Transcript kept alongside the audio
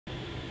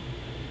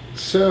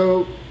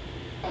So,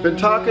 been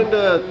talking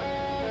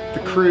to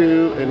the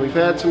crew and we've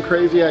had some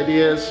crazy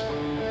ideas.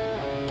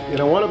 And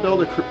I want to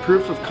build a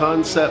proof of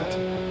concept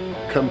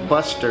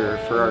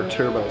combustor for our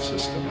turbo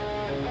system.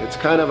 It's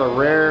kind of a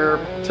rare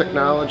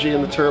technology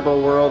in the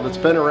turbo world. It's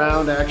been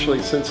around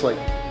actually since like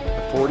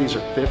the 40s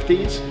or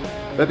 50s.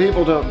 But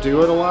people don't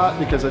do it a lot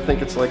because I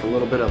think it's like a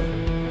little bit of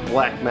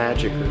black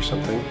magic or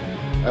something.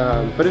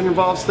 But it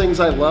involves things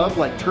I love,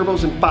 like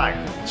turbos and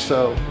fire.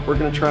 So we're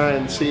going to try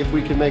and see if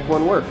we can make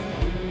one work.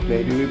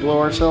 Maybe we blow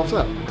ourselves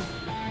up.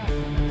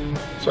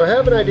 So I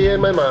have an idea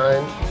in my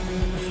mind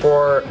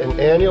for an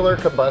annular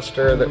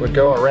combustor that would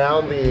go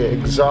around the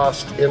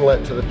exhaust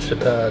inlet to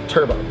the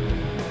turbo.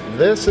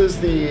 This is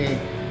the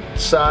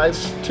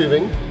size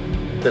tubing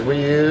that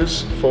we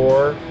use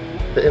for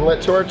the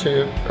inlet to our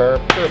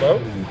turbo.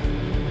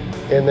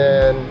 And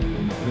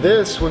then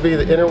this would be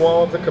the inner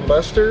wall of the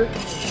combustor.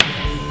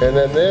 And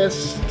then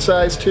this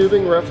size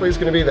tubing roughly is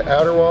going to be the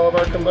outer wall of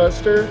our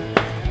combustor.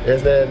 And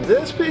then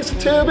this piece of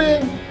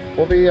tubing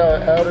will be our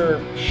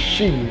outer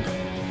sheath.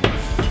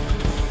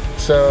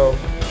 So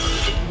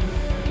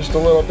just a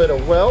little bit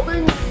of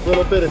welding, a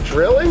little bit of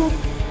drilling,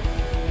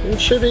 and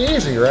it should be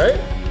easy, right?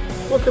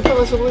 What could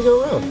possibly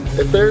go wrong?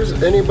 If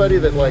there's anybody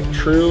that like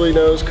truly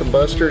knows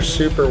combustors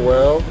super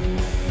well,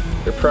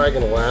 they're probably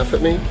gonna laugh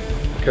at me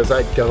because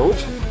I don't.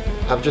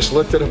 I've just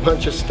looked at a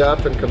bunch of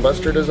stuff in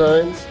combustor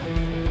designs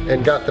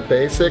and got the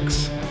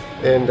basics,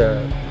 and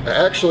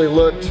I actually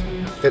looked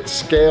at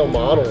scale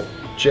model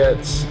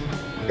jets,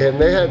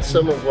 and they had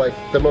some of like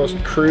the most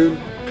crude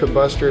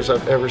combustors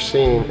I've ever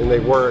seen, and they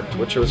worked,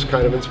 which was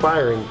kind of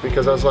inspiring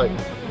because I was like,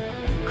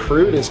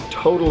 crude is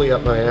totally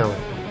up my alley.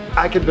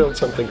 I could build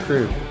something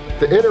crude.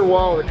 The inner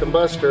wall of the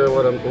combustor,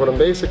 what I'm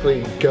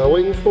basically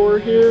going for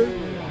here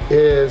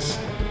is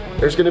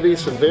there's going to be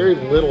some very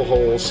little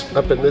holes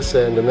up in this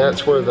end, and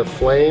that's where the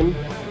flame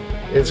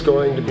is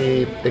going to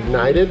be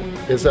ignited,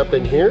 is up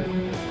in here.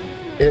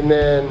 And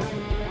then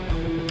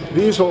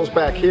these holes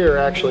back here are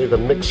actually the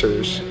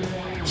mixers.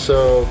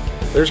 So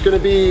there's going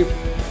to be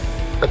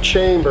a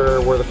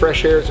chamber where the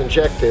fresh air is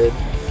injected,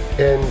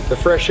 and the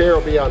fresh air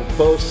will be on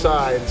both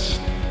sides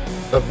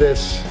of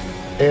this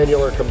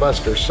annular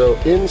combustor. So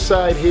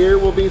inside here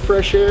will be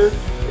fresh air,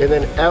 and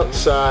then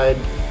outside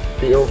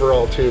the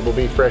overall tube will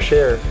be fresh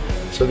air.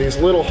 So these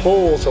little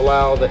holes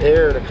allow the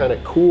air to kind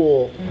of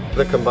cool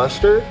the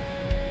combustor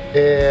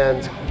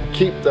and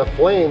keep the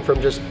flame from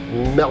just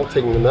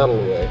melting the metal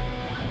away.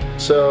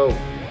 So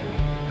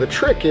the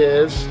trick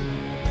is,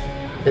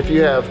 if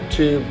you have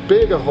too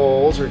big of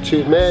holes or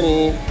too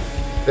many,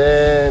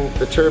 then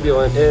the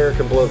turbulent air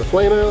can blow the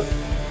flame out,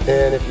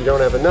 and if you don't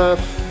have enough,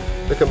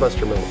 the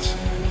combustor melts.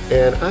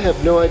 And I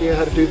have no idea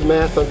how to do the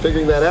math on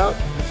figuring that out,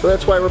 so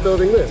that's why we're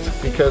building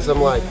this, because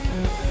I'm like,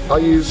 I'll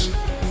use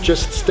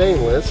just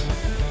stainless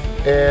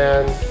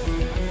and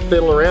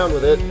fiddle around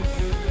with it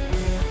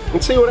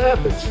and see what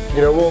happens.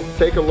 You know, we'll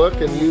take a look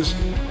and use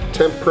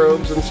temp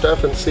probes and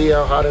stuff and see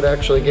how hot it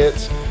actually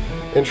gets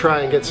and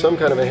try and get some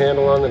kind of a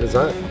handle on the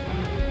design.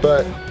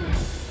 But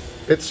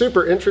it's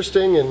super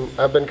interesting, and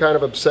I've been kind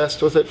of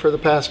obsessed with it for the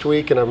past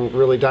week, and I'm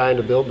really dying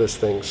to build this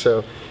thing.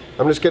 So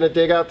I'm just going to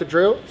dig out the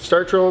drill,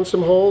 start drilling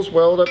some holes,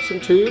 weld up some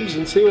tubes,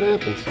 and see what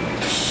happens.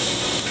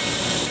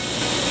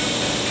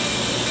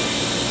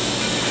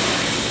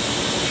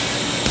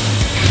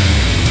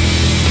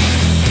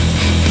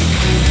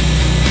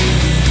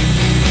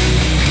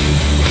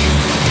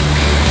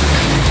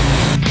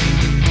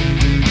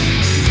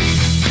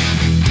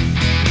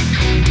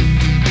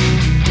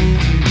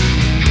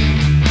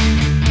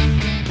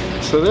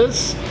 So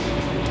this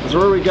is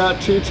where we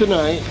got to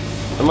tonight.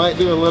 I might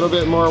do a little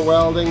bit more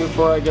welding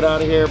before I get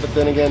out of here, but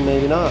then again,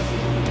 maybe not.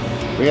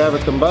 We have a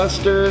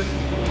combustor.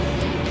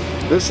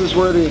 This is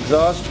where the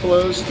exhaust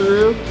flows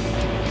through.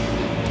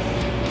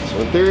 So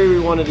in theory, we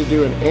wanted to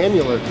do an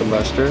annular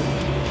combustor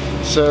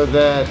so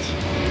that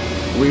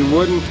we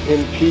wouldn't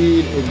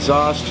impede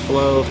exhaust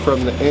flow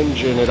from the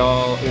engine at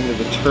all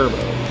into the turbo.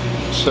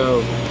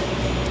 So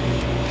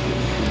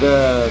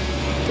the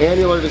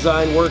annular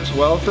design works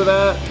well for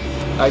that.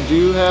 I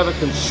do have a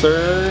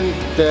concern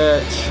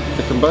that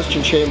the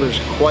combustion chamber is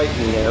quite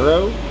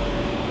narrow,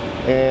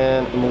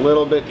 and I'm a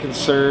little bit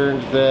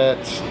concerned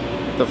that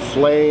the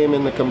flame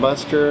in the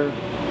combustor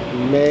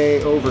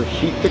may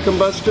overheat the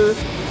combustor.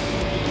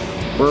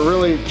 We're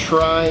really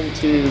trying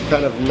to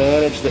kind of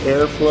manage the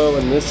airflow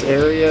in this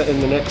area in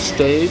the next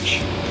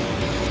stage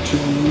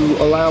to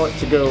allow it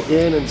to go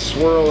in and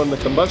swirl in the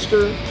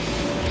combustor,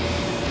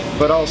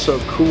 but also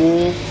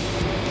cool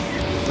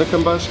the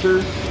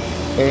combustor.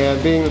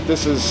 And being that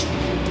this is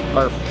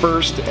our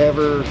first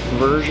ever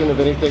version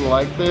of anything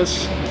like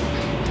this,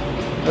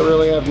 I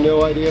really have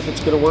no idea if it's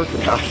going to work or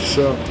not.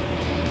 So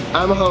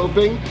I'm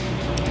hoping.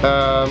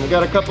 We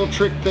got a couple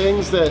trick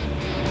things that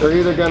are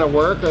either going to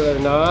work or they're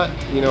not.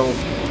 You know,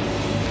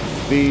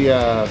 the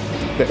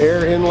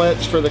air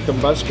inlets for the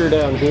combustor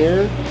down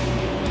here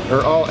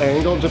are all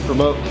angled to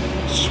promote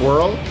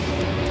swirl.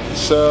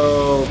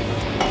 So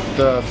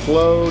the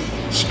flow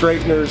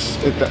straighteners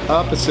at the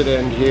opposite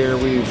end here,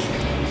 we've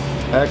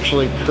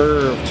actually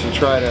curved to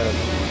try to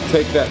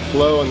take that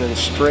flow and then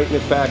straighten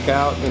it back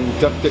out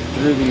and duct it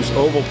through these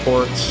oval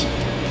ports.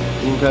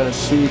 You can kind of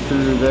see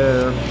through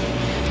there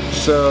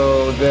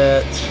so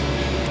that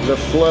the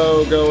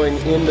flow going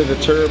into the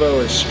turbo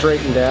is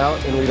straightened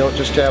out and we don't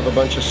just have a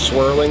bunch of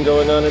swirling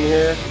going on in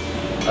here.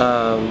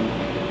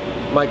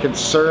 My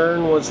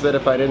concern was that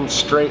if I didn't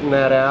straighten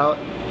that out,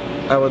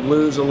 I would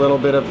lose a little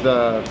bit of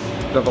the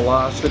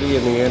velocity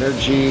and the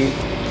energy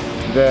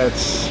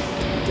that's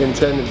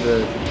intended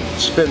to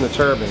spin the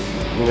turbine.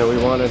 You know, we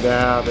wanted to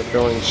have it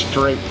going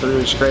straight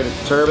through, straight at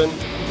the turbine.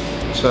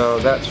 So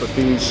that's what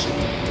these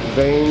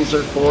vanes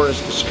are for,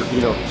 is to,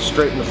 you know,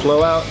 straighten the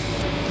flow out.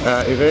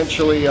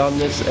 Eventually on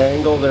this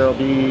angle there will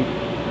be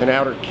an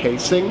outer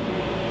casing.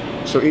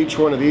 So each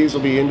one of these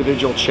will be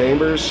individual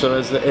chambers. So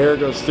as the air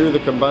goes through the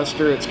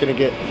combustor, it's going to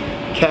get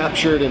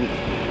captured and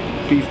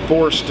be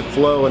forced to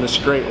flow in a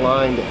straight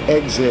line to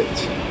exit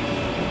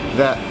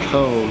that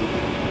cone.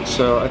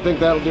 So I think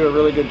that'll do a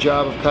really good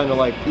job of kind of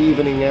like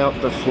evening out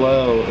the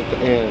flow at the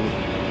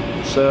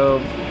end. So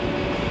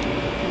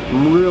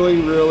I'm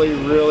really, really,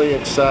 really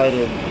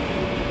excited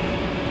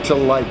to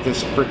light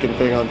this freaking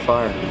thing on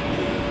fire.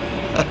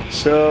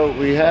 So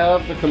we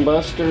have the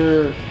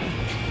combustor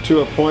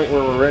to a point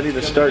where we're ready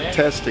to start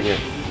testing it.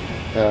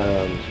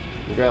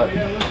 We got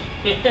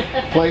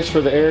a place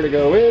for the air to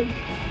go in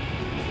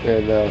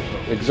and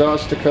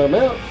exhaust to come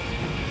out.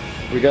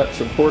 We got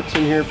some ports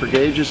in here for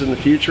gauges in the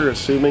future,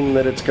 assuming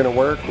that it's going to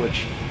work,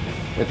 which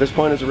at this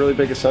point is a really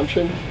big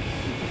assumption.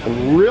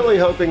 I'm really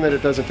hoping that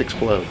it doesn't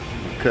explode,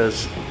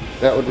 because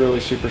that would really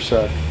super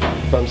suck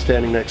if I'm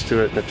standing next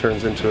to it and it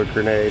turns into a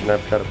grenade and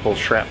I've got to pull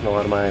shrapnel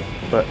out of my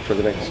butt for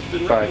the next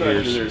 5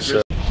 years.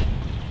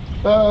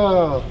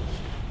 So.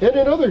 And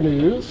in other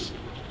news,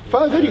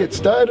 5 idiots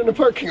died in a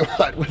parking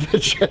lot with a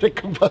jetted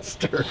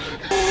combustor.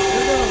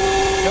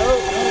 Go.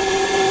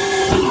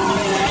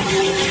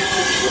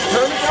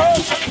 Turn it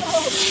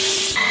on.